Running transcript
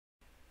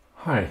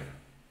Hi,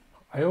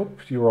 I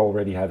hope you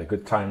already had a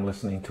good time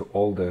listening to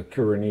all the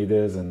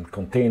Kubernetes and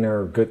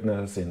container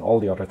goodness in all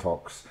the other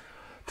talks.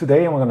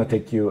 Today I'm going to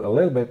take you a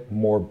little bit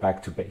more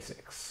back to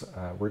basics.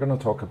 We're going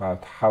to talk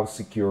about how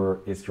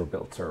secure is your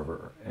build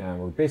server, and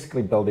we're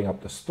basically building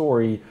up the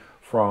story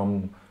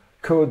from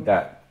code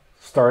that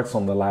starts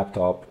on the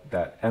laptop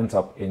that ends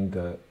up in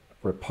the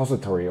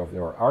repository of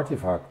your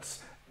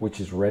artifacts, which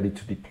is ready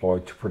to deploy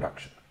to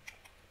production.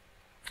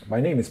 My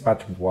name is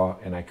Patrick Bois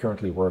and I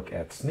currently work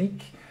at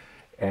Snyk,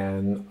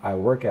 and I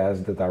work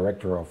as the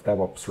Director of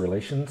DevOps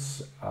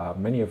Relations.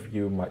 Many of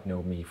you might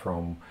know me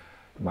from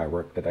my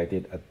work that I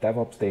did at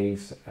DevOps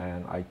Days,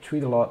 and I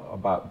tweet a lot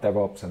about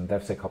DevOps and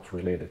DevSecOps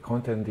related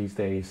content these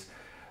days.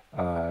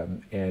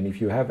 And if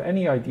you have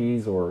any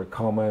ideas or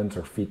comments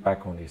or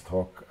feedback on this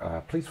talk,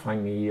 please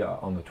find me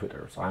on the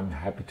Twitter. So I'm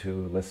happy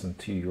to listen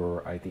to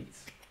your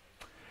ideas.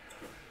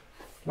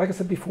 Like I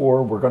said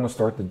before, we're going to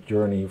start the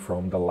journey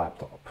from the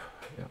laptop.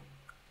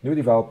 New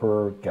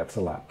developer gets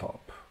a laptop.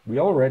 We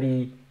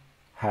already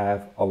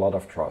have a lot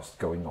of trust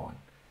going on.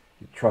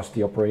 You trust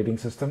the operating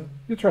system,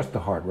 you trust the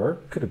hardware,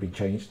 could have been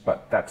changed,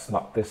 but that's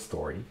not this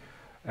story.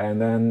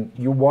 And then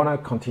you want to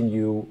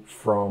continue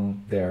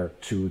from there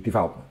to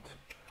development.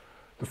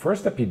 The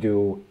first step you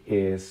do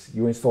is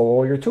you install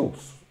all your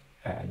tools,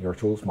 and your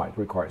tools might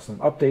require some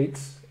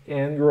updates,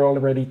 and you're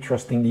already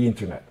trusting the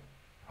internet.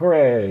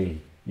 Hooray,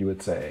 you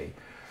would say.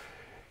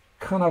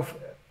 Kind of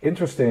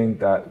interesting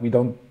that we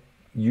don't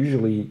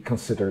usually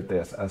consider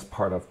this as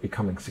part of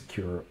becoming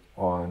secure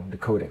on the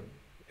coding.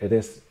 It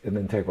is an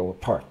integral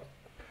part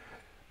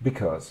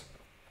because,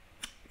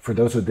 for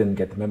those who didn't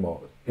get the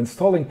memo,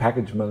 installing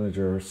package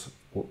managers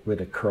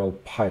with a curl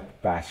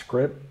pipe bash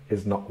script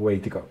is not the way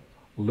to go.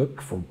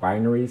 Look for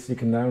binaries you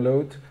can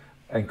download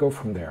and go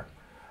from there.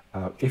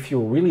 If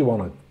you really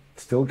want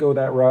to still go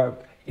that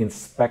route,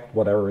 inspect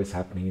whatever is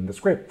happening in the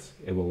script.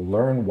 It will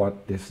learn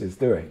what this is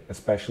doing,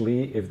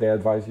 especially if they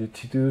advise you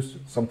to do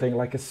something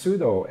like a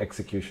sudo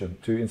execution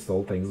to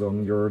install things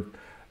on your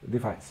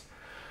device.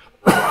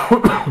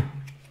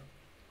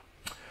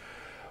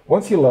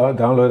 Once you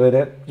downloaded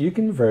it, you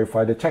can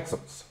verify the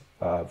checksums.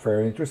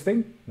 Very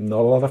interesting. Not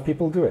a lot of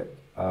people do it.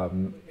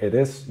 It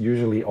is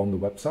usually on the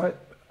website.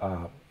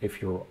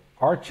 If you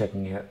are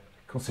checking it,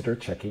 consider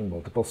checking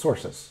multiple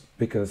sources,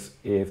 because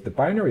if the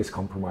binary is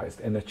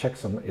compromised and the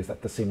checksum is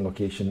at the same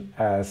location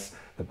as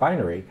the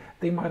binary,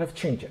 they might have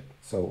changed it.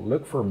 So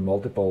look for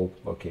multiple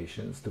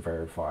locations to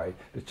verify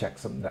the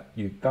checksum that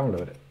you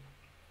downloaded.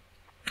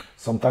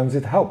 Sometimes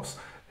it helps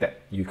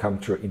that you come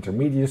through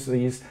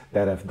intermediaries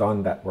that have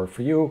done that work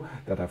for you,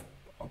 that have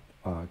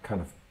kind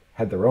of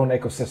had their own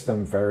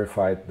ecosystem,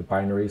 verified the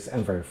binaries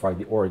and verified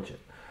the origin.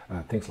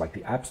 Things like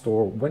the App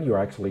Store, when you're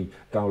actually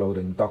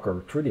downloading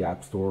Docker through the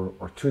App Store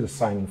or through the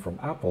signing from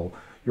Apple,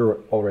 you're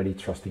already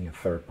trusting a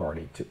third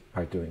party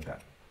by doing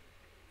that.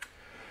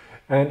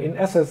 And in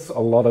essence,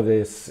 a lot of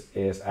this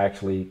is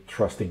actually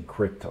trusting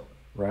crypto,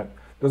 right?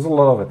 There's a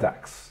lot of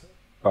attacks,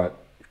 but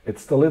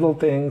it's the little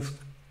things.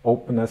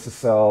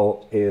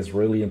 OpenSSL is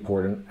really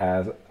important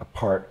as a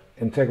part,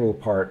 integral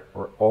part,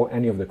 or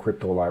any of the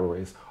crypto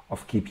libraries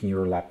of keeping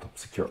your laptop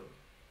secure.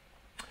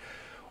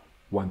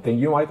 One thing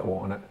you might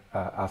want to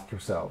ask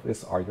yourself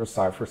is, are your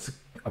ciphers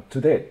up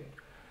to date?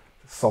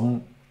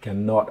 Some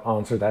cannot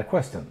answer that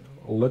question.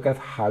 Look at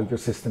how your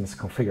system is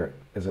configured.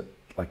 Is it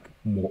like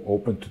more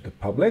open to the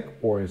public,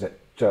 or is it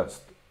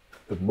just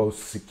the most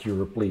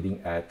secure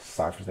bleeding edge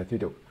ciphers that you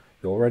do?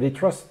 You already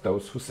trust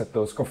those who set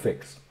those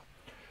configs.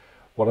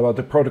 What about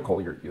the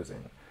protocol you're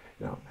using?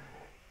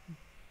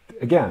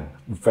 Again,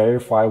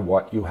 verify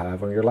what you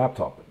have on your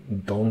laptop.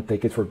 Don't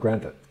take it for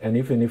granted. And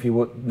even if you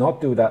would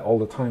not do that all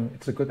the time,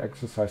 it's a good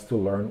exercise to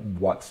learn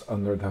what's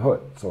under the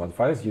hood. So I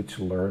advise you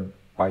to learn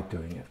by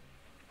doing it.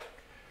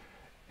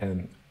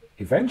 And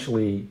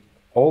eventually,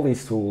 all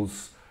these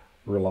tools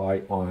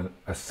rely on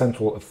a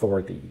central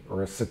authority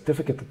or a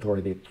certificate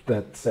authority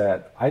that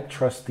said, I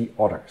trust the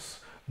others.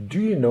 Do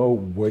you know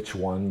which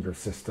one your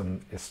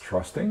system is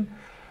trusting?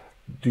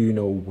 Do you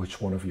know which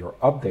one of your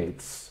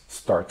updates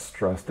starts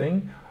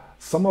trusting?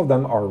 Some of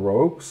them are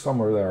rogue,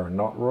 some of them are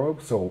not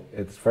rogue, so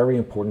it's very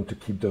important to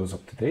keep those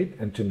up to date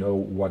and to know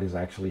what is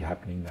actually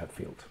happening in that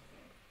field.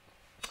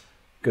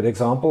 Good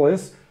example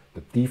is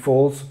the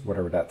defaults,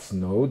 whether that's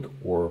Node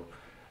or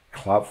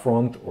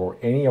CloudFront or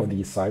any of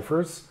these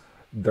ciphers,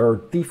 they're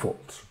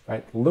defaults,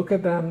 right? Look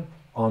at them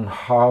on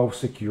how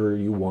secure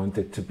you want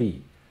it to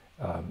be.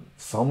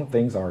 Some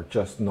things are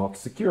just not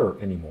secure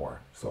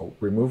anymore, so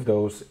remove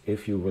those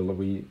if you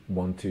really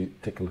want to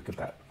take a look at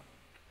that.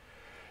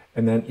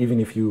 And then even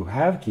if you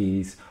have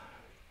keys,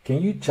 can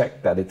you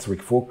check that it's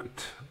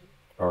revoked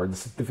or the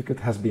certificate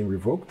has been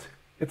revoked?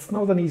 It's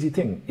not an easy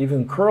thing.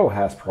 Even curl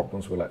has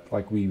problems with it,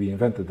 like we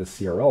invented the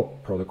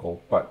CRL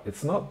protocol, but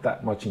it's not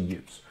that much in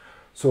use.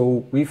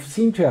 So we've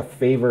seemed to have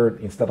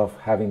favored, instead of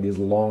having these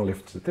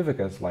long-lived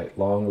certificates like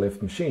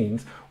long-lived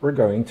machines, we're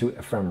going to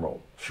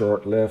ephemeral,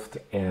 short-lived,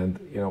 and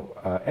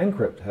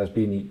Encrypt has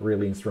been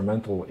really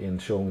instrumental in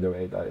showing the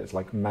way that it's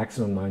like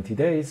maximum 90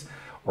 days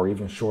or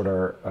even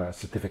shorter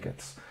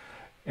certificates.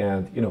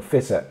 And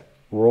face it,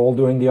 we're all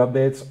doing the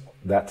updates.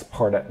 That's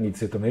part that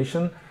needs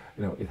automation.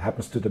 It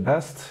happens to the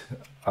best.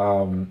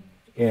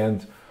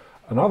 And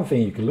another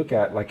thing you can look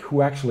at, like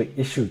who actually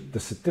issued the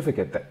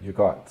certificate that you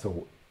got.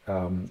 So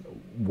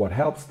what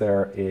helps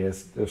there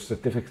is the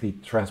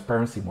certificate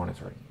transparency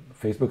monitoring.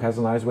 Facebook has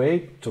a nice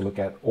way to look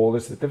at all the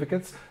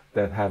certificates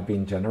that have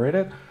been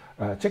generated.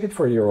 Check it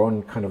for your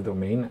own kind of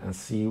domain and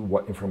see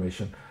what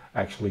information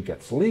actually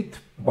gets leaked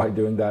by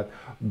doing that.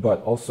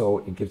 But also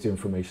it gives you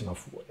information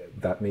of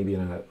that maybe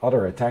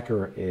another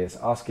attacker is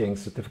asking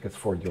certificates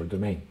for your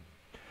domain.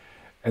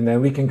 And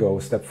then we can go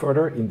a step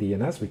further in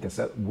DNS. We can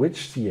set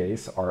which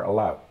CAs are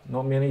allowed.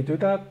 Not many do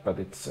that, but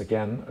it's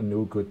again a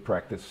new good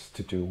practice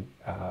to do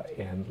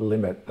and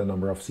limit the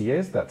number of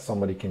CAs that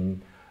somebody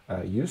can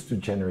use to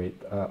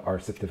generate our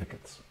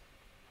certificates.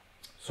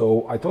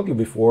 So I told you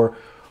before,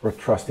 we're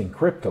trusting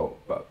crypto,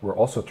 but we're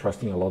also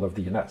trusting a lot of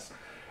DNS.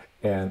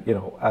 And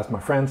as my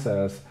friend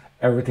says,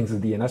 everything's a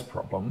DNS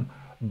problem,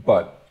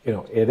 but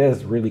it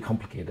is really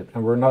complicated,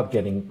 and we're not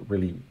getting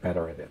really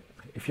better at it.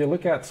 If you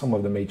look at some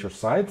of the major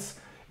sites,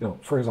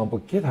 for example,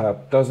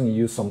 GitHub doesn't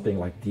use something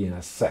like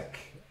DNSSEC,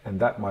 and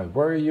that might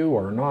worry you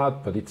or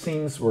not, but it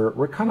seems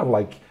we're kind of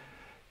like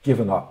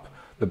given up.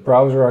 The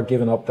browser are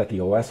given up that the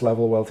OS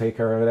level will take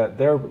care of it.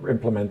 They're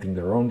implementing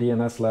their own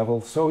DNS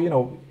level. So,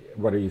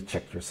 whether you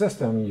check your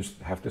system, you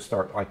have to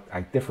start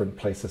at different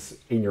places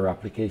in your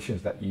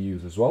applications that you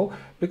use as well,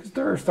 because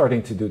they're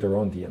starting to do their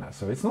own DNS.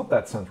 So it's not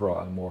that central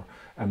anymore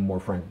and more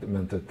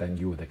fragmented than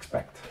you would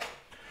expect.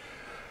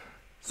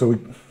 So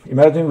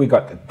imagine we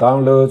got the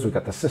downloads, we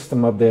got the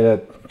system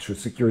updated through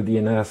secure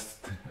DNS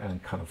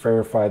and kind of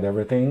verified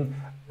everything.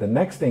 The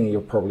next thing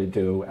you'll probably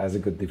do as a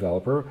good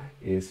developer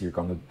is you're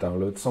going to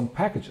download some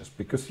packages,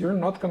 because you're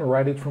not going to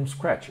write it from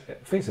scratch.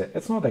 Face it,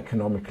 it's not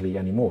economically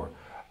anymore.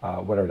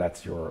 Whether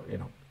that's your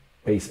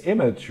base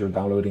image you're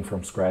downloading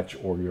from scratch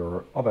or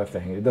your other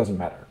thing, it doesn't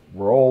matter.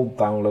 We're all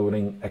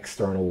downloading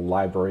external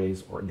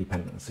libraries or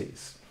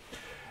dependencies.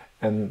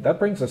 And that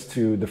brings us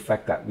to the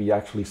fact that we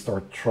actually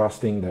start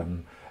trusting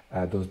them,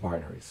 those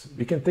binaries.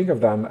 We can think of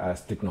them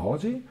as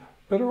technology,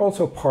 but they're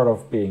also part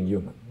of being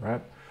human,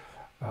 right?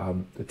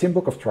 The Tin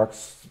Book of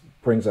Trust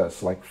brings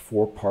us like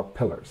 4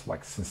 pillars,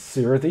 like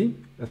sincerity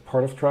as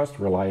part of trust,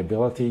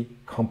 reliability,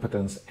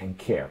 competence, and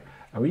care.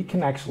 And we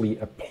can actually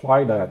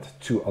apply that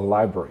to a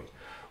library.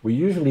 We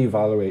usually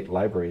evaluate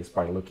libraries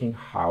by looking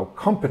how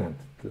competent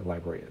the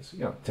library is.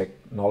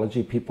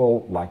 Technology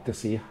people like to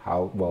see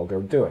how well they're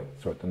doing.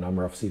 So the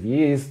number of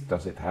CVEs,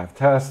 does it have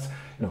tests,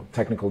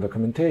 technical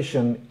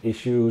documentation,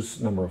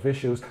 issues, number of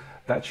issues.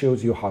 That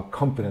shows you how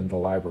competent the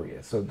library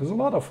is. So there's a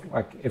lot of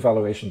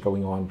evaluation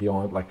going on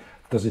beyond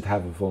does it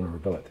have a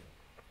vulnerability?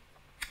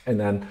 And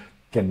then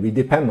can we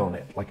depend on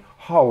it?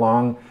 How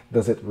long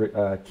does it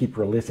keep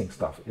releasing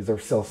stuff? Is there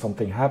still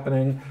something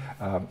happening?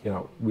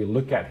 We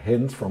look at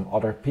hints from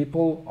other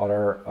people,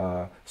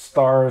 other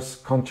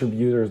stars,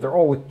 contributors. They're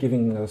all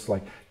giving us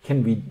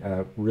can we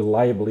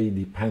reliably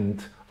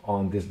depend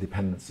on this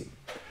dependency?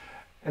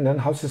 And then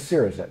how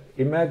sincere is it?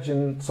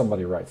 Imagine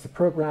somebody writes the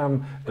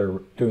program, they're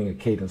doing a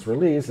cadence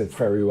release, it's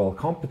very well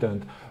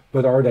competent,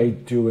 but are they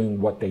doing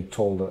what they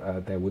told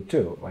they would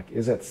do?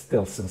 Is it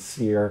still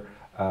sincere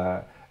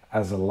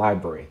as a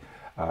library?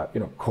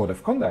 Code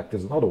of conduct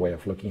is another way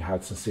of looking how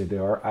sincere they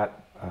are at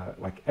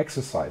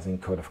exercising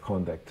code of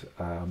conduct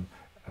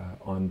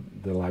on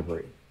the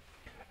library.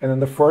 And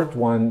then the third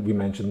one we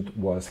mentioned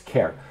was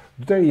care.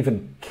 Do they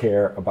even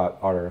care about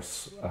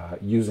others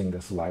using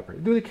this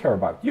library? Do they care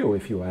about you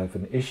if you have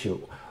an issue?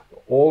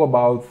 All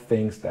about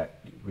things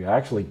that we're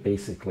actually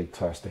basically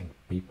trusting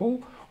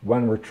people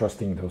when we're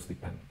trusting those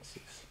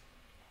dependencies.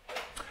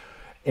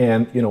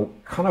 And,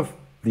 kind of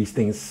these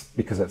things,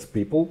 because it's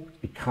people,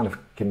 it kind of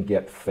can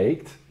get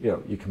faked.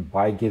 You can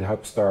buy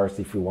GitHub stars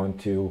if you want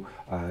to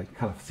kind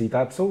of see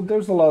that. So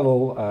there's a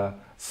little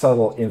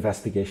subtle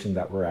investigation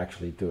that we're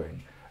actually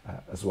doing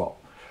as well.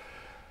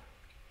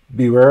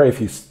 Beware if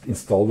you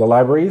install the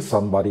library,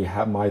 somebody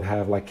might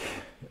have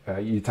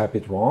you type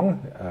it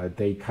wrong,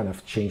 they kind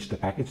of change the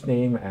package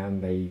name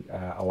and they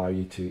allow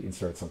you to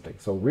insert something.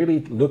 So really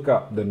look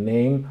up the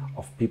name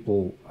of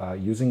people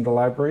using the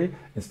library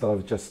instead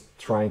of just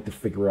trying to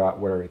figure out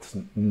whether it's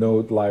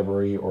Node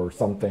library or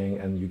something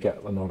and you get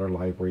another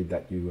library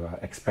that you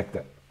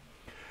expected.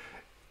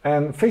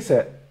 And face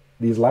it,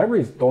 these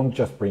libraries don't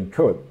just bring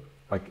code.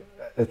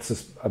 It's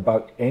just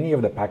about any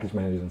of the package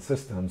management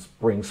systems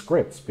bring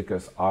scripts,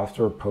 because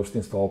after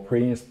post-install,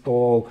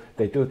 pre-install,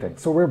 they do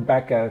things. So we're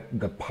back at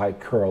the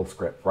PyCurl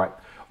script, right?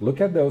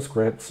 Look at those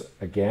scripts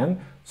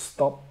again,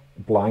 stop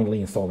blindly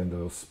installing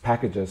those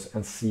packages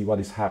and see what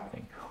is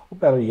happening. Or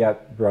better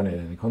yet, run it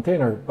in a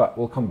container, but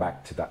we'll come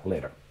back to that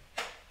later.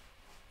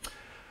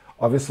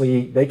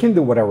 Obviously, they can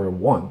do whatever they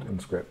want in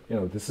script.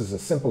 This is a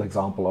simple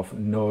example of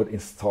Node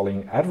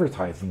installing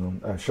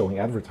advertising, showing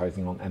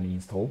advertising on any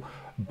install.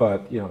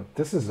 But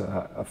this is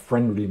a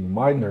friendly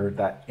reminder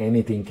that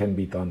anything can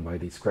be done by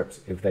these scripts.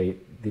 If they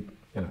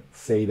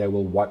say they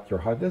will wipe your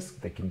hard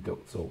disk, they can do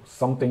it. So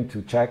something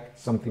to check,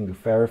 something to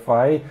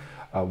verify.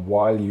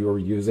 while you're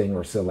using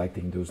or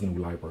selecting those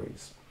new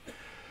libraries.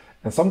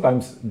 And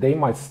sometimes they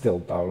might still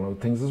download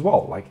things as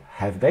well, like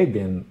have they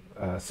been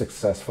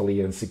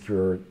successfully and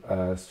securing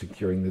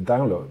the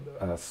download.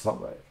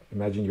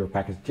 Imagine your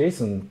package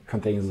JSON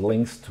contains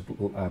links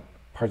to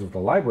parts of the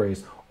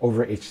libraries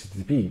over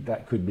HTTP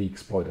that could be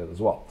exploited as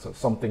well. So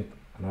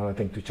another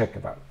thing to check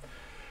about.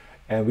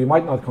 And we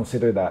might not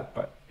consider that,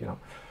 but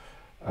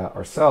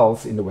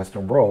ourselves in the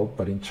Western world,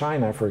 but in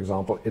China, for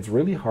example, it's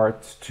really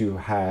hard to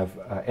have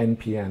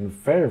NPN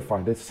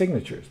verify the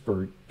signatures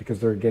because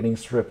they're getting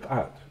stripped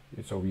out.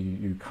 So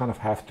you kind of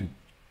have to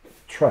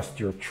trust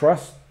your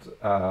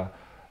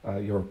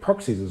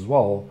proxies as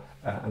well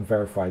and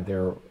verify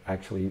they're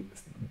actually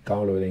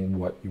downloading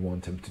what you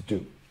want them to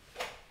do.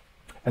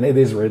 And it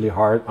is really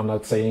hard. I'm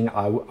not saying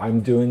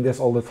I'm doing this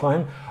all the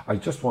time. I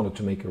just wanted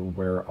to make you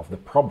aware of the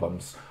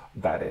problems.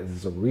 That it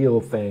is a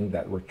real thing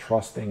that we're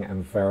trusting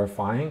and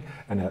verifying,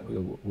 and that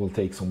will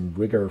take some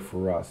rigor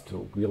for us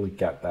to really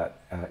get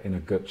that in a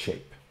good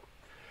shape.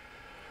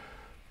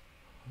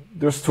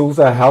 There's tools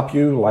that help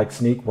you, like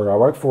Snyk, where I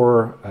work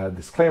for,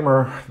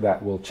 Disclaimer,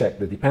 that will check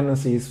the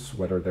dependencies,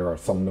 whether there are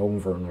some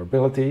known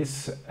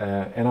vulnerabilities.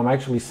 And I'm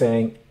actually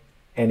saying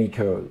any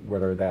code,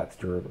 whether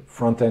that's your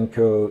front-end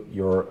code,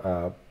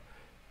 your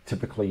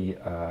typically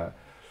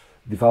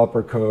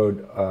developer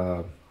code.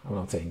 I'm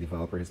not saying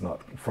developer is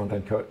not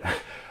front-end code,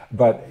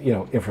 but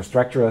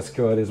infrastructure as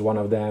code is one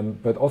of them.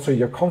 But also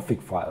your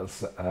config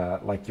files,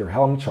 like your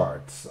Helm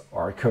charts,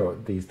 are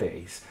code these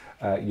days.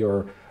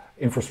 Your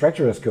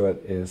infrastructure as code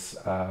is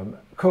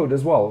code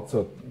as well.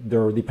 So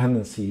there are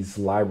dependencies,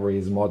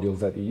 libraries, modules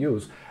that you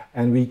use.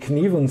 And we can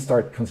even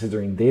start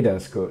considering data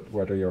as code,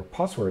 whether your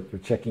password,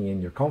 you're checking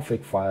in your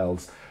config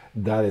files,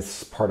 that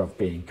is part of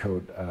being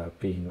code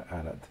being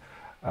added.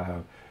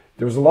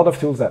 There's a lot of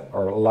tools that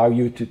allow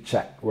you to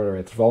check whether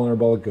it's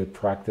vulnerable, good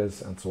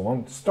practice, and so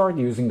on. Start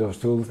using those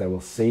tools that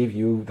will save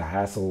you the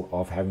hassle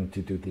of having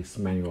to do this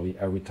manually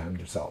every time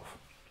yourself.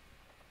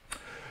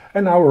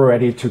 And now we're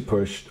ready to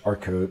push our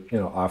code,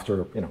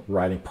 after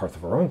writing parts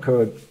of our own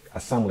code,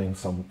 assembling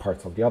some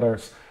parts of the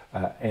others,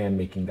 and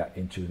making that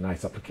into a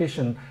nice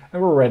application.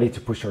 And we're ready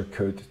to push our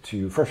code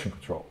to version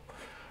control,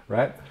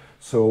 right?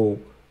 So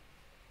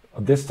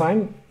this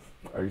time,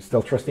 are you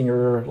still trusting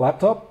your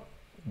laptop?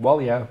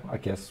 Well, yeah, I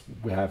guess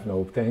we have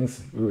no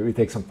things. We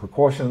take some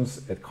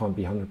precautions. It can't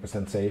be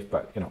 100% safe,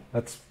 but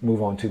let's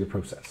move on to the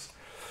process.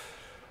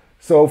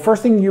 So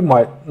first thing you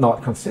might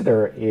not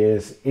consider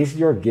is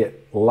your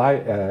Git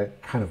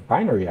kind of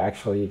binary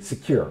actually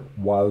secure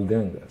while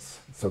doing this?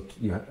 So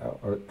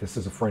this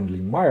is a friendly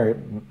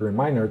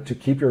reminder to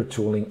keep your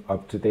tooling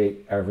up to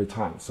date every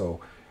time. So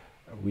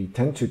we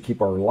tend to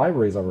keep our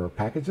libraries of our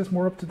packages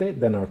more up to date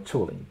than our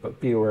tooling,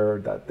 but be aware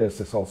that this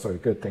is also a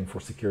good thing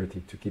for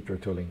security to keep your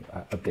tooling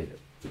updated.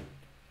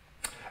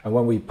 And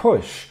when we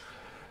push,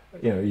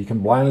 you can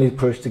blindly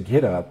push to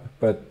GitHub,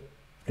 but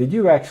did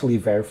you actually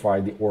verify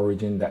the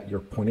origin that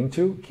you're pointing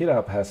to?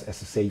 GitHub has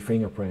SSH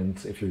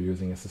fingerprints if you're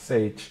using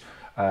SSH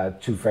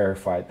to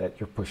verify that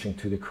you're pushing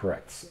to the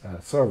correct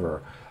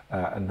server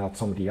and not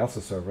somebody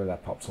else's server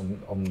that pops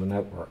on the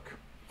network.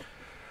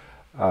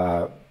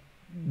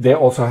 They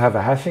also have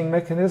a hashing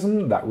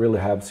mechanism that really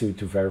helps you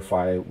to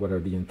verify whether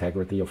the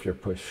integrity of your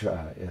push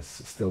is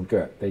still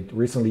good. They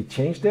recently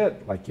changed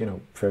it,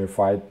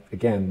 verified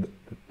again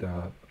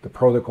the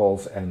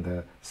protocols and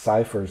the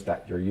ciphers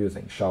that you're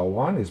using.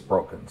 SHA-1 is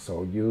broken,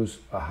 so use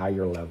a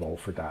higher level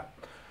for that.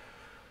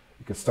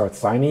 You can start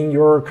signing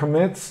your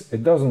commits.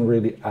 It doesn't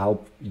really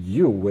help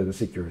you with the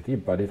security,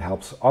 but it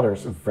helps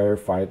others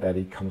verify that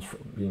it comes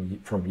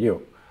from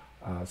you.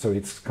 So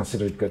it's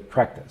considered good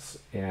practice.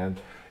 And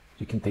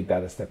you can take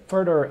that a step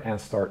further and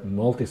start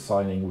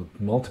multi-signing with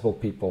multiple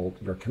people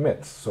your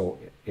commits. So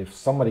if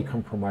somebody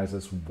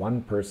compromises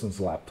one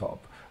person's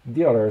laptop,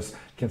 the others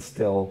can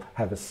still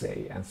have a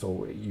say. And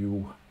so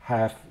you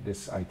have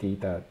this idea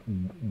that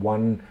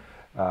one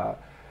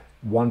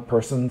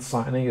person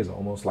signing is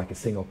almost like a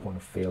single point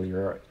of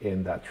failure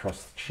in that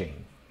trust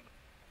chain.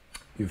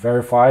 You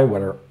verify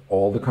whether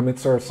all the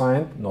commits are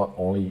signed, not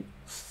only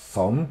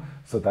some.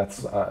 So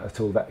that's a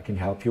tool that can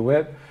help you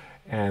with.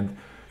 And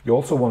you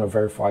also want to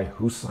verify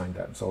who signed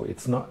them. So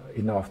it's not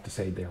enough to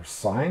say they're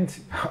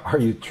signed. Are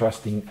you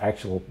trusting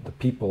the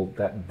people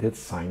that did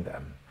sign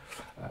them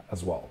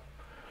as well?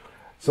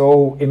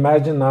 So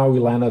imagine now we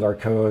landed our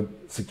code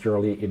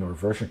securely in our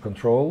version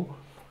control.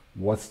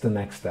 What's the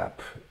next step?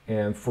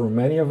 And for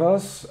many of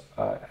us,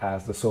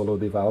 as the solo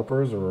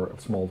developers or a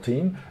small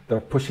team,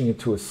 they're pushing it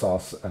to a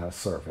SaaS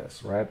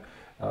service, right?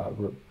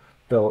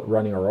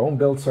 Running our own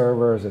build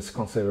servers is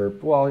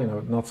considered,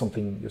 not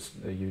something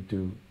you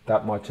do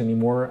that much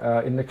anymore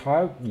in the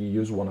cloud. You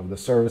use one of the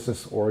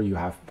services, or you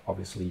have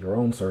obviously your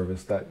own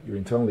service that you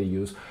internally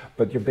use,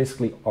 but you're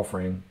basically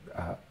offering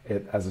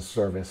it as a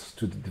service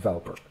to the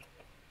developer.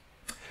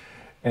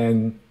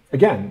 And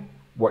again,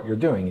 what you're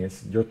doing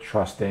is you're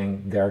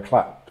trusting their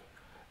cloud.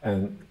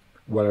 And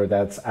whether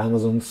that's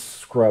Amazon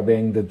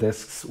scrubbing the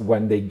disks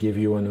when they give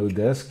you a new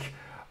disk,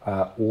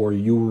 or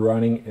you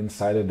running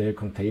inside of their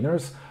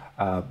containers,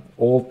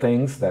 all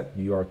things that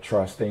you are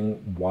trusting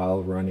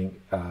while running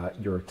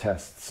your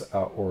tests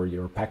or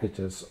your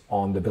packages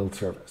on the build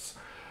service.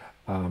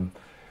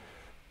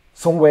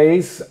 Some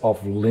ways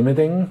of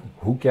limiting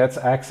who gets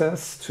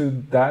access to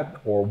that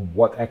or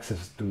what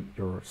access do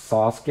your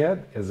SaaS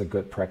get is a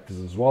good practice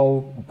as well,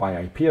 by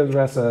IP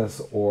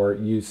addresses, or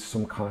use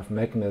some kind of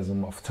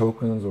mechanism of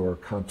tokens or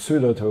kind of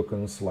pseudo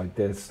tokens like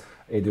this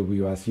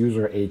AWS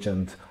user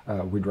agent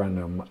with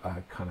random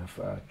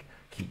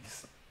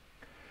keys.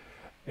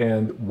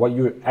 And what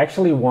you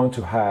actually want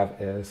to have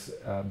is,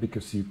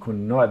 because you could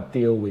not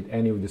deal with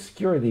any of the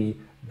security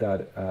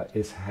that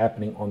is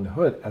happening on the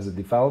hood as a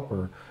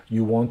developer,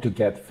 you want to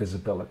get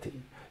visibility.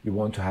 You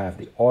want to have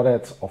the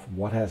audits of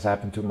what has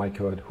happened to my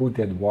code, who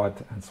did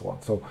what, and so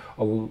on.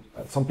 So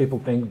some people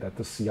think that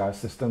the CI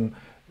system,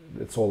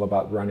 it's all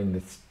about running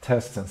the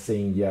tests and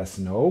saying yes,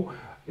 no.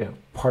 You know,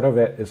 part of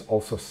it is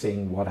also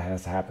seeing what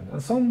has happened.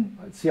 And some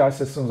CI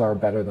systems are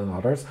better than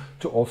others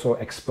to also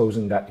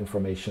exposing that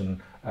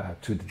information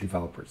to the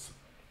developers.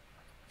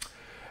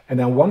 And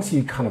then once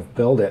you kind of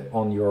build it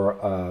on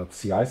your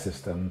CI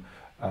system,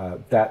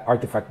 that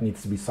artifact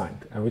needs to be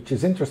signed, and which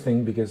is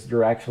interesting because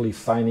you're actually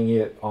signing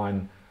it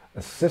on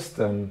a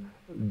system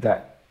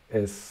that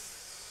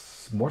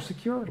is more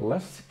secure,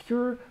 less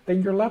secure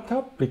than your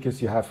laptop,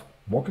 because you have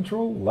more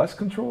control, less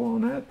control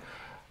on that.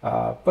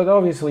 But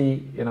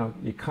obviously, you know,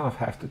 you kind of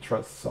have to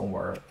trust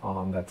somewhere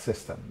on that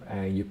system,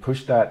 and you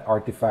push that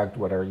artifact,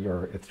 whether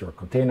it's your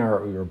container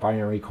or your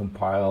binary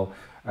compile,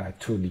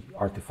 to the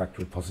artifact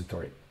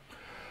repository.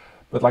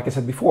 But like I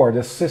said before,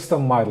 the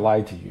system might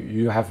lie to you.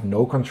 You have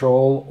no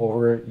control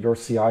over your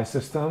CI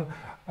system,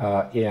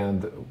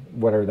 and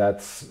whether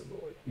that's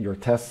your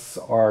tests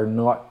are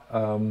not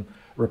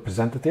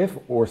representative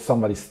or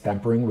somebody's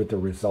tampering with the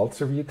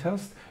results of your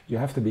test, you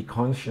have to be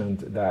conscious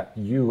that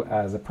you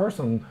as a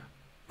person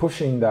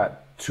pushing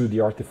that to the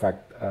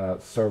artifact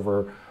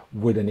server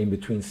with an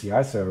in-between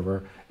CI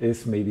server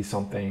is maybe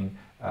something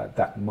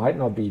that might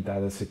not be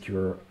that as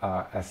secure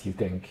as you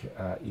think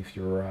if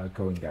you're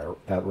going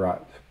that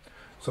route.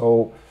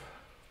 So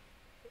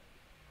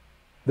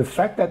the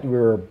fact that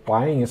we're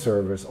buying a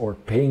service or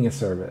paying a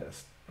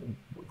service,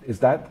 is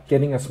that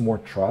getting us more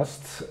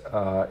trust?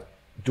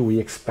 Do we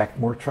expect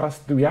more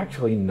trust? Do we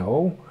actually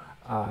know?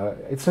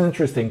 It's an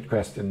interesting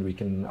question we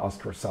can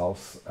ask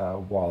ourselves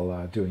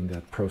while doing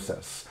that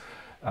process.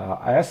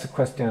 I asked the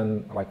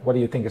question, like, what do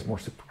you think is more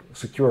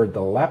secure,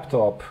 the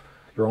laptop,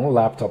 your own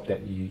laptop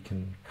that you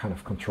can kind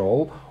of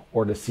control,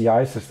 or the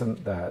CI system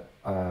that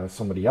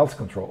somebody else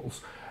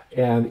controls?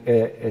 And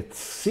it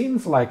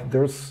seems like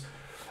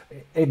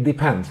it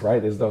depends,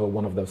 right? Is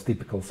one of those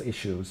typical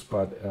issues,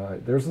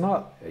 but there's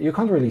not, you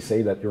can't really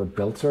say that your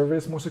build server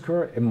is more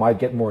secure. It might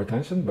get more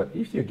attention, but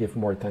if you give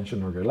more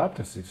attention on your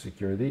laptop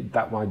security,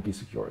 that might be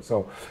secure.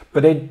 So,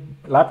 but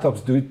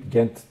laptops do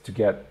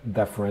get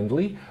that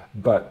friendly,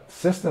 but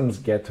systems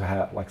get to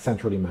have like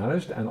centrally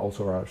managed and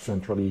also are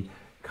centrally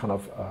kind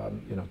of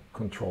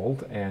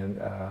controlled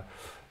and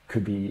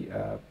could be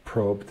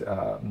probed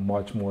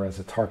much more as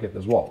a target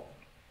as well.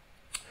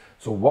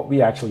 So what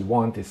we actually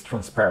want is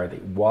transparency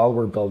while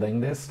we're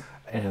building this,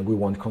 and we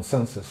want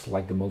consensus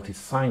like the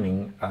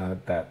multi-signing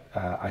that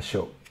I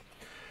showed.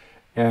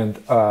 And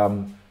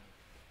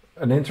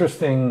an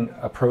interesting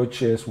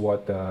approach is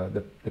what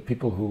the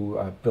people who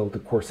built the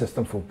core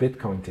system for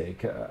Bitcoin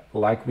take.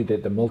 Like we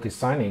did the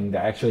multi-signing, they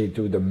actually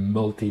do the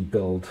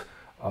multi-build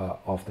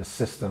of the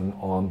system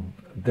on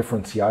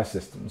different CI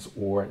systems,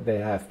 or they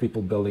have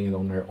people building it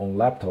on their own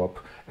laptop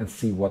and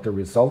see what the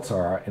results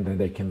are, and then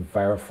they can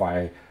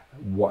verify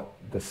what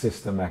the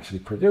system actually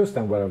produced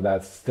and whether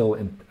that's still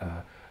in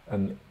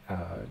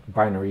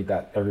binary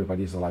that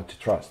everybody is allowed to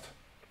trust.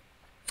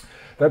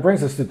 That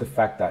brings us to the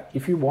fact that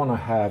if you want to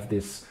have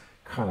this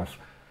kind of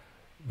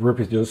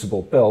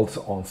reproducible builds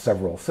on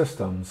several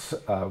systems,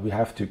 we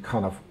have to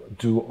kind of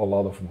do a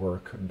lot of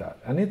work on that,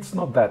 and it's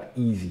not that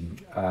easy.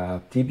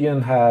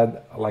 Debian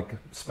had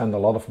spent a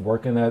lot of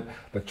work in it.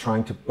 They're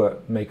trying to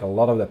make a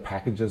lot of the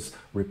packages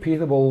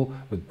repeatable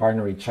with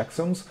binary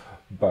checksums,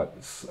 but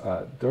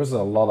there's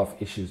a lot of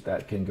issues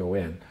that can go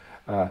in.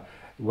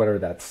 Whether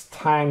that's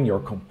time, your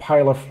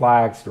compiler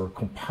flags, your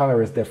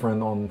compiler is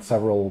different on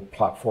several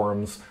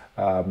platforms.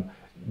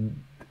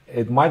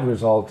 It might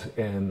result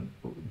in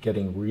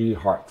getting really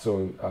hard.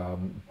 So,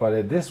 but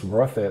it is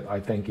worth it, I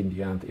think, in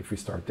the end, if we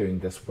start doing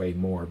this way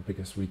more,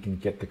 because we can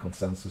get the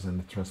consensus and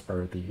the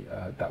transparency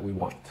that we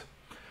want.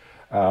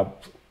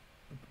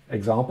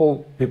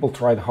 Example, people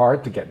tried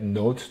hard to get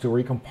Node to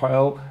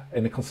recompile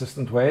in a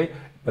consistent way,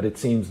 but it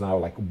seems now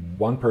like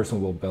one person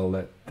will build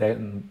it,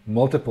 then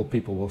multiple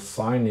people will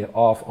sign it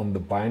off on the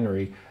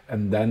binary,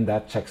 and then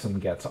that checksum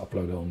gets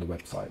uploaded on the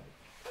website.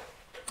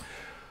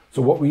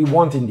 So what we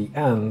want in the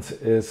end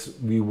is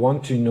we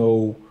want to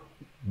know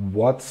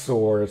what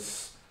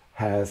source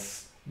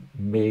has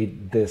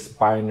made this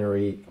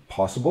binary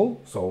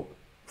possible. So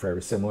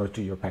very similar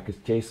to your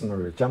package.json or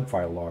your gem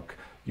file log,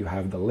 you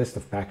have the list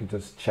of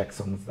packages,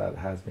 checksums that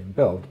has been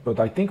built. But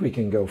I think we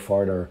can go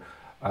farther.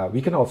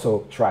 We can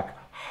also track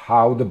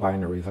how the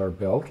binaries are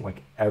built,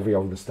 like every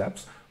of the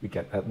steps. We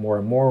get that more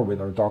and more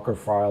with our Docker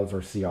files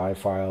or CI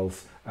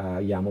files,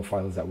 YAML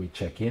files that we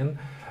check in.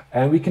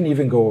 And we can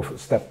even go a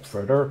step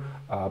further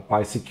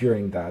by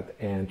securing that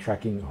and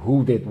tracking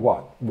who did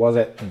what. Was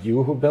it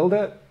you who built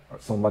it or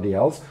somebody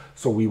else?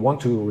 So we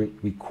want to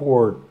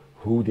record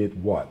who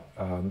did what.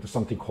 There's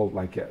something called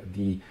like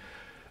the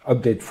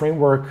update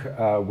framework,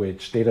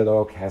 which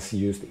Datadog has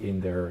used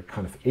in their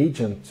kind of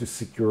agent to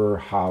secure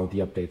how the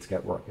updates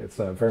get work. It's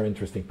a very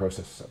interesting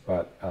process,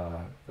 but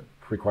it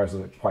requires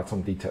quite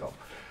some detail.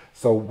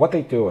 So what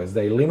they do is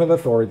they limit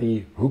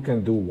authority, who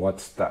can do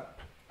what step.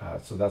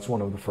 So that's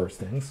one of the first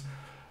things.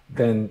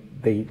 Then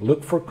they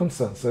look for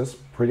consensus,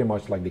 pretty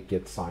much like the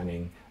Git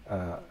signing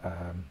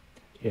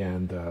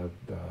and the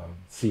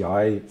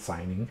CI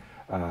signing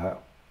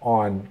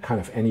on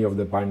kind of any of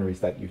the binaries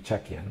that you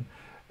check in.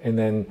 And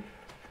then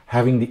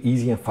having the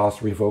easy and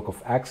fast revoke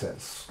of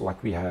access,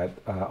 like we had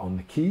on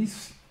the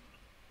keys.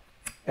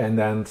 And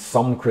then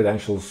some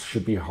credentials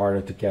should be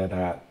harder to get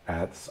at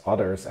as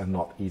others and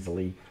not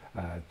easily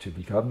to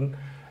be gotten.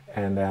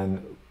 And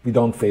then we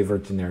don't favor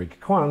generic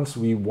accounts.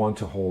 We want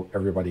to hold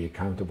everybody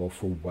accountable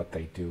for what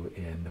they do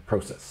in the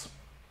process.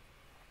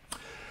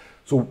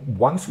 So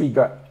once we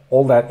got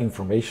all that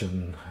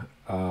information,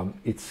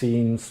 it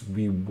seems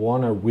we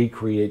want to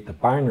recreate the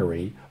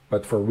binary,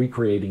 but for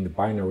recreating the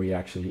binary, we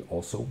actually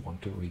also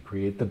want to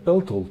recreate the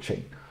build tool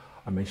chain.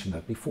 I mentioned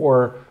that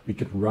before. We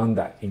could run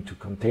that into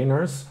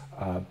containers,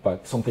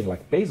 but something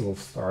like Bazel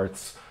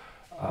starts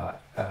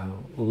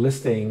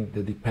listing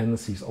the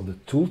dependencies of the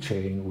tool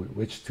chain with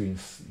which to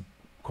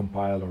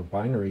compile our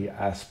binary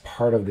as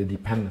part of the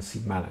dependency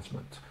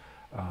management.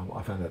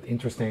 I find that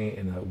interesting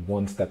in a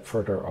one step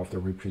further of the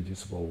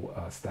reproducible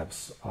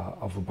steps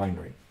of a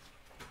binary.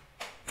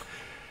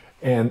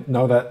 And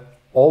now that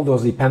all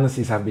those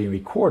dependencies have been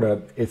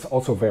recorded, it's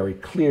also very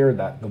clear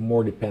that the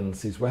more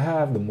dependencies we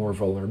have, the more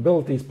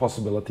vulnerabilities,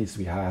 possibilities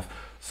we have.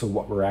 So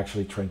what we're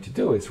actually trying to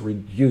do is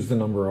reduce the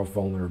number of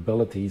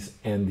vulnerabilities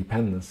and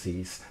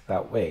dependencies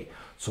that way.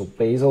 So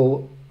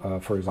Bazel,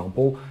 for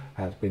example,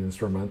 has been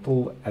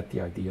instrumental at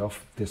the idea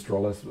of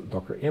distroless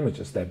Docker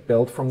images that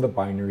build from the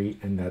binary,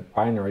 and that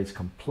binary is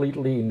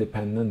completely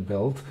independent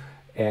build,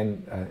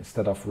 and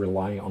instead of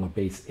relying on a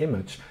base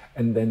image,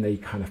 and then they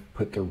kind of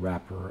put the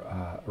wrapper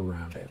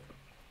around it.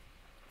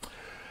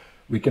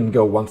 We can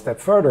go one step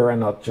further and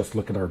not just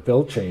look at our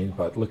build chain,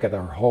 but look at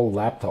our whole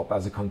laptop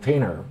as a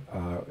container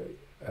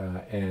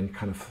and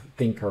kind of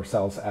think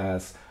ourselves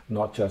as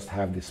not just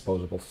have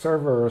disposable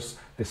servers,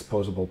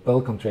 disposable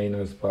build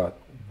containers, but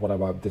what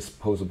about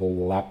disposable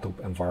laptop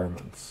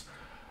environments?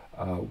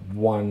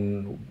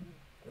 One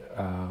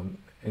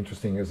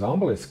interesting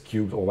example is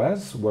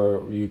CubedOS,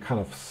 where you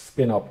kind of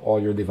spin up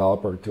all your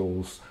developer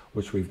tools,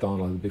 which we've done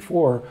a little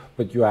before,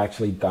 but you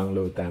actually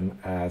download them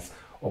as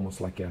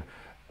almost like a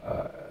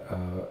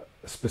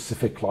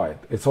specific client.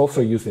 It's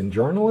also used in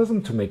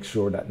journalism to make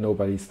sure that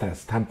nobody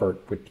has tampered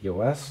with the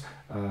OS,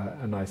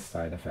 a nice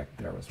side effect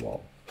there as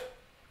well.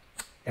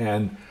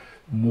 And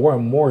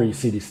more you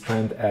see this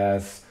trend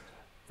as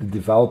the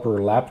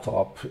developer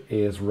laptop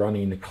is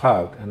running in the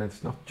cloud, and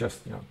it's not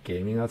just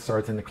gaming that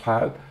starts in the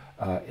cloud.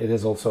 It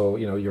is also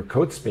your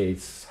code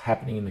space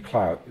happening in the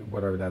cloud,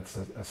 whether that's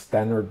a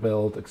standard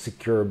build, a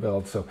secure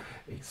build. So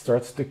it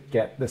starts to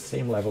get the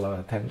same level of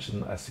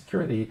attention as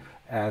security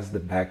as the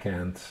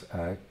backend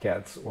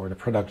gets or the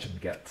production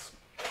gets.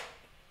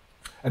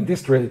 And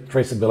this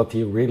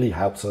traceability really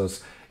helps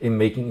us in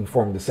making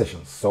informed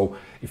decisions. So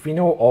if we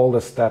know all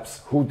the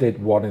steps, who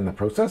did what in the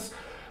process,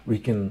 we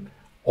can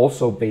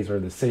also base our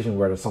decision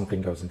whether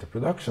something goes into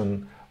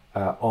production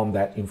on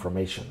that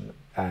information.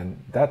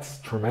 And that's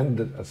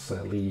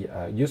tremendously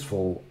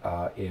useful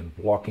in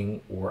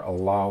blocking or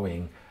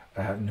allowing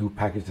new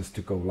packages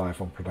to go live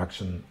on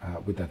production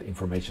with that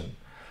information.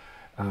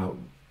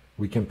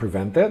 We can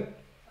prevent it,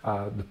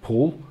 the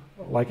pull,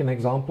 like an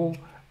example,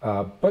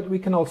 but we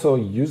can also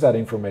use that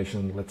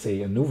information. Let's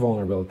say a new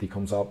vulnerability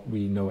comes up,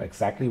 we know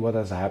exactly what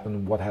has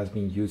happened, what has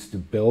been used to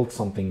build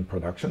something in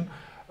production.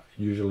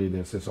 Usually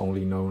this is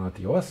only known at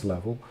the OS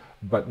level,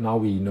 but now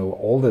we know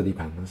all the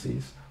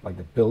dependencies, like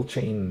the build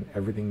chain,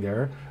 everything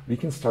there. We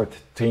can start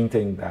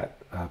tainting that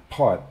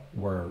pod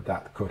where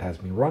that code has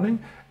been running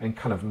and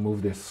kind of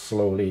move this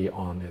slowly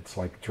on. It's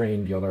like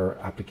train the other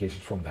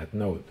applications from that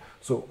node.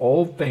 So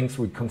all things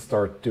we can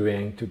start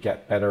doing to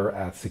get better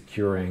at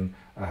securing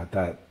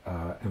that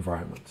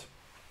environment.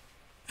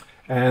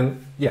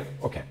 And yeah,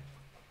 okay,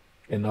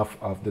 enough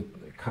of the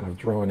kind of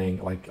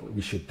droning, like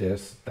we should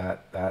this,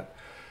 that.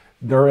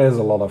 There is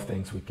a lot of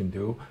things we can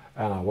do,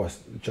 and I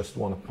just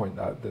want to point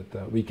out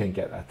that we can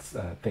get at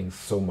things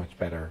so much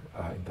better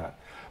in that.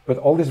 But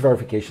all this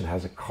verification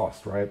has a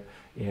cost, right?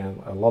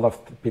 And a lot of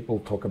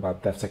people talk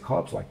about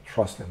DevSecOps, like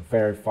trust and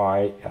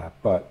verify,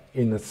 but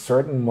in a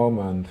certain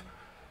moment,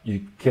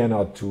 you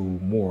cannot do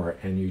more,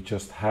 and you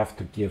just have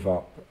to give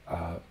up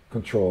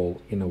control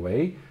in a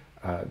way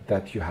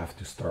that you have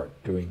to start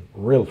doing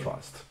real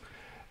trust.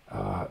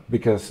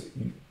 Because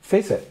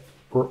face it,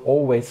 we're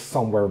always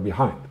somewhere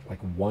behind. Like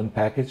one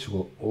package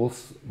will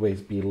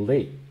always be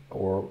late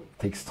or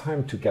takes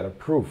time to get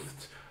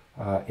approved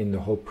in the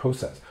whole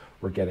process.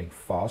 We're getting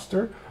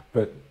faster,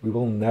 but we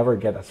will never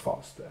get as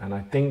fast. And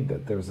I think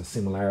that there's a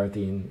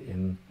similarity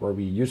in where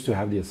we used to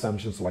have the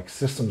assumptions like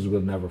systems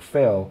will never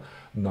fail.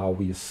 Now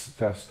we just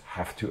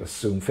have to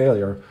assume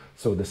failure.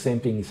 So the same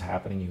thing is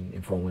happening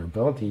in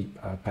vulnerability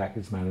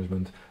package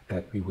management,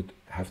 that we would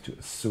have to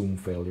assume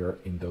failure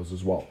in those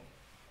as well.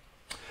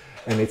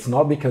 And it's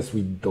not because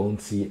we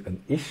don't see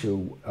an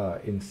issue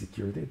in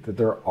security that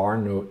there are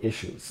no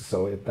issues.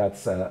 So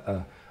that's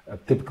a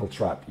typical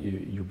trap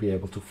you'll be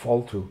able to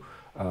fall to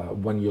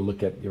when you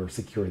look at your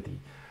security.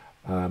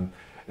 And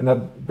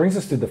that brings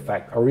us to the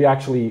fact, are we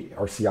actually,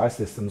 our CI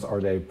systems,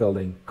 are they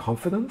building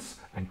confidence?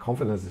 And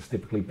confidence is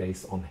typically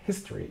based on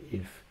history.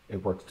 If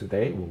it works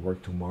today, it will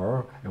work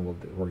tomorrow, and will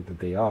work the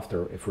day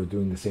after. If we're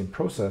doing the same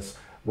process,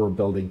 we're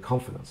building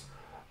confidence.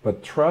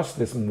 But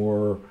trust is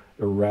more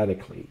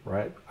erratically,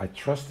 right? I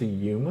trust the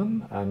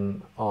human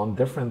and on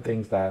different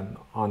things than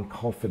on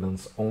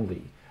confidence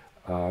only.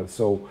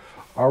 So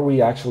are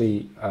we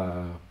actually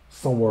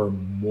somewhere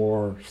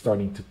more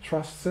starting to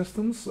trust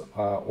systems,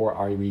 or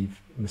are we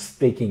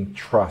mistaking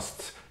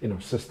trust in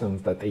our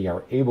systems that they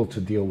are able to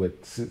deal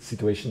with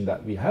situations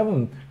that we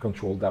haven't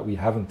controlled, that we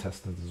haven't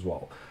tested as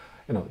well?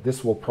 You know,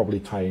 this will probably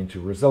tie into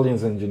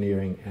resilience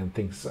engineering and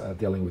things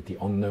dealing with the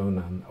unknown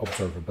and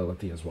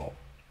observability as well.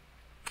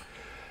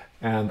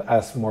 And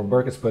as Mark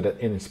Burgess put it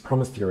in his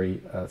promise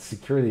theory,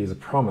 security is a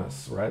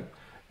promise, right?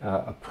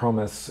 A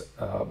promise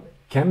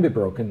can be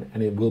broken,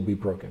 and it will be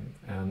broken.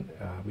 And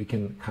we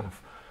can kind of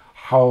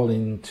howl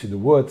into the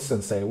woods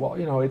and say, well,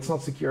 you know, it's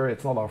not secure,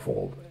 it's not our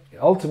fault.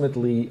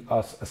 Ultimately,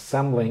 us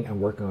assembling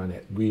and working on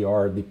it, we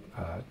are the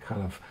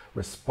kind of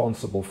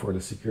responsible for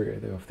the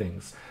security of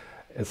things.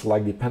 It's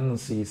like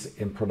dependencies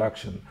in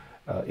production.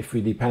 If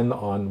we depend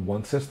on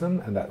one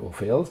system and that will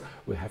fail,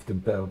 we have to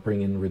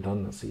bring in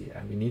redundancy,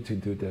 and we need to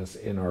do this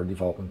in our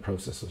development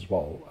process as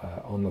well.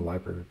 On the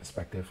library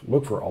perspective,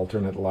 look for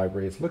alternate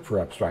libraries, look for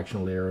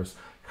abstraction layers,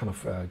 kind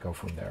of go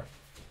from there.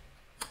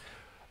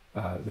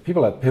 The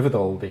people at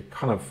Pivotal, they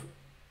kind of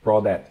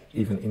brought that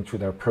even into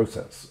their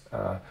process.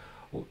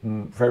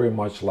 Very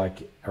much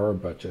like error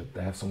budget,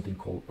 they have something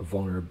called a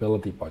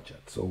vulnerability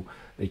budget. So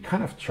they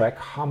kind of track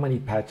how many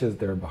patches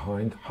they're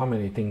behind, how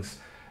many things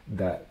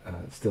that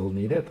still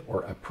need it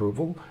or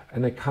approval,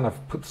 and they kind of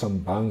put some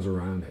bounds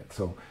around it.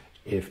 So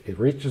if it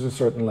reaches a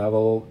certain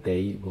level,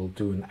 they will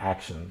do an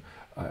action,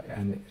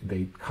 and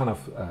they kind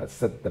of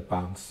set the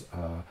bounds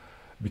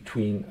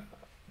between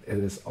it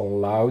is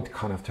allowed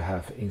kind of to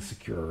have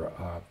insecure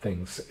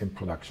things in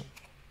production.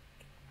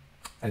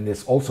 And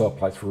this also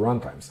applies for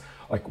runtimes.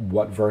 Like,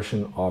 what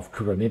version of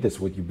Kubernetes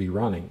would you be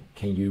running?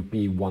 Can you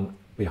be one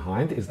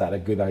behind? Is that a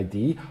good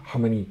idea? How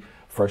many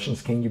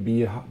versions can you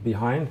be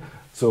behind?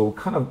 So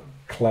kind of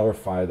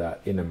clarify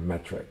that in a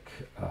metric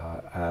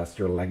as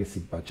your legacy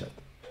budget.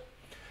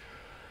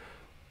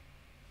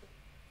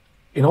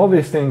 In all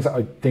these things,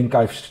 I think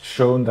I've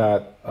shown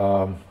that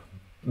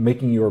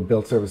making your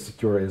build service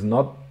secure is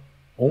not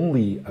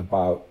only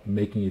about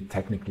making it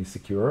technically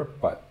secure,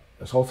 but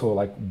it's also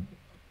like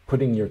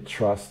putting your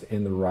trust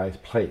in the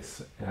right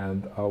place.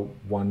 And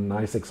one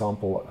nice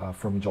example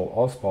from Joel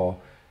Ospaw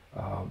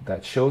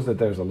that shows that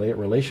there's a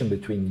relation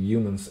between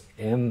humans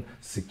and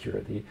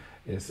security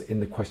is in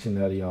the question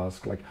that he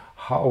asked, like,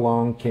 how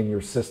long can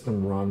your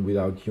system run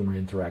without human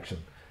interaction?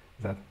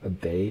 Is that a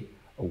day,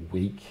 a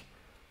week,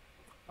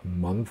 a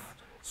month?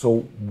 So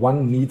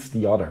one needs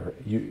the other.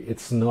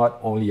 It's not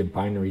only a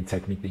binary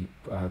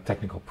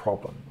technical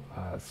problem.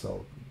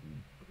 So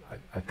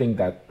I think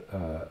that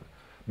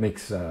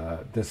makes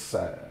this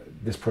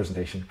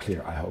presentation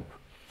clear, I hope.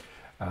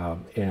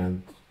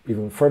 And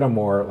even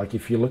furthermore, like,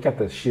 if you look at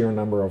the sheer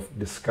number of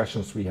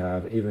discussions we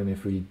have, even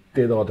if we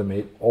did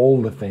automate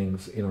all the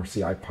things in our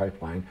CI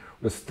pipeline,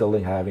 we're still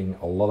having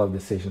a lot of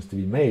decisions to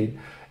be made.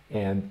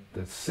 And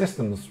the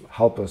systems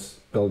help us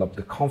build up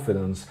the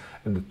confidence,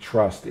 and the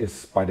trust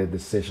is by the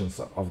decisions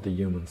of the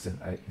humans in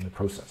the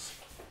process.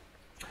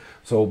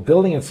 So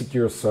building a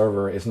secure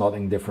server is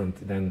nothing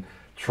different than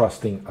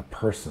trusting a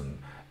person.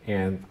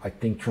 And I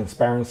think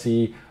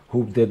transparency,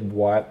 who did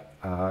what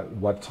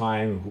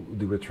time, who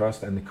do we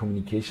trust, and the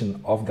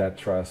communication of that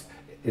trust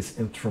is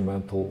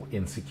instrumental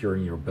in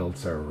securing your build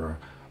server.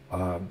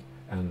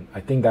 And I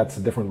think that's a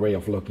different way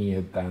of looking at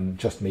it than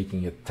just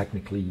making it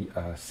technically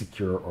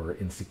secure or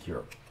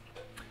insecure.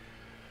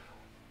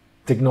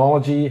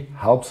 Technology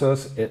helps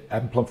us, it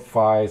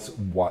amplifies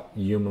what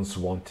humans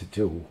want to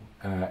do.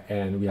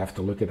 And we have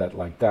to look at it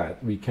like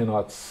that. We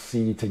cannot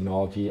see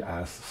technology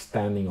as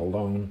standing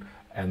alone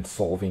and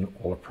solving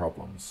all the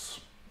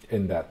problems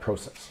in that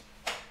process.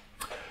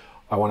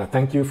 I want to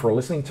thank you for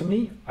listening to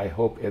me. I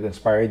hope it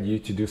inspired you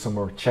to do some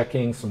more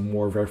checking, some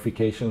more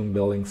verification,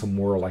 building some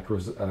more like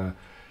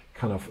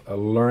kind of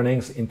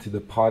learnings into the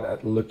pod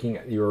at looking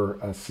at your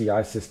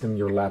CI system,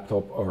 your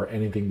laptop, or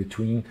anything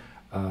between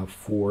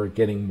for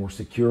getting more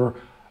secure.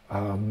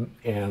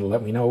 And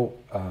let me know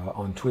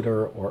on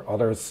Twitter or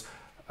others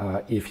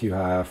if you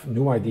have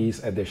new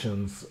ideas,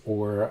 additions,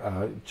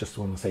 or just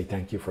want to say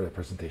thank you for the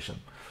presentation.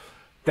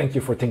 Thank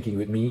you for thinking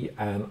with me,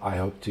 and I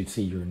hope to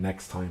see you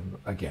next time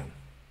again.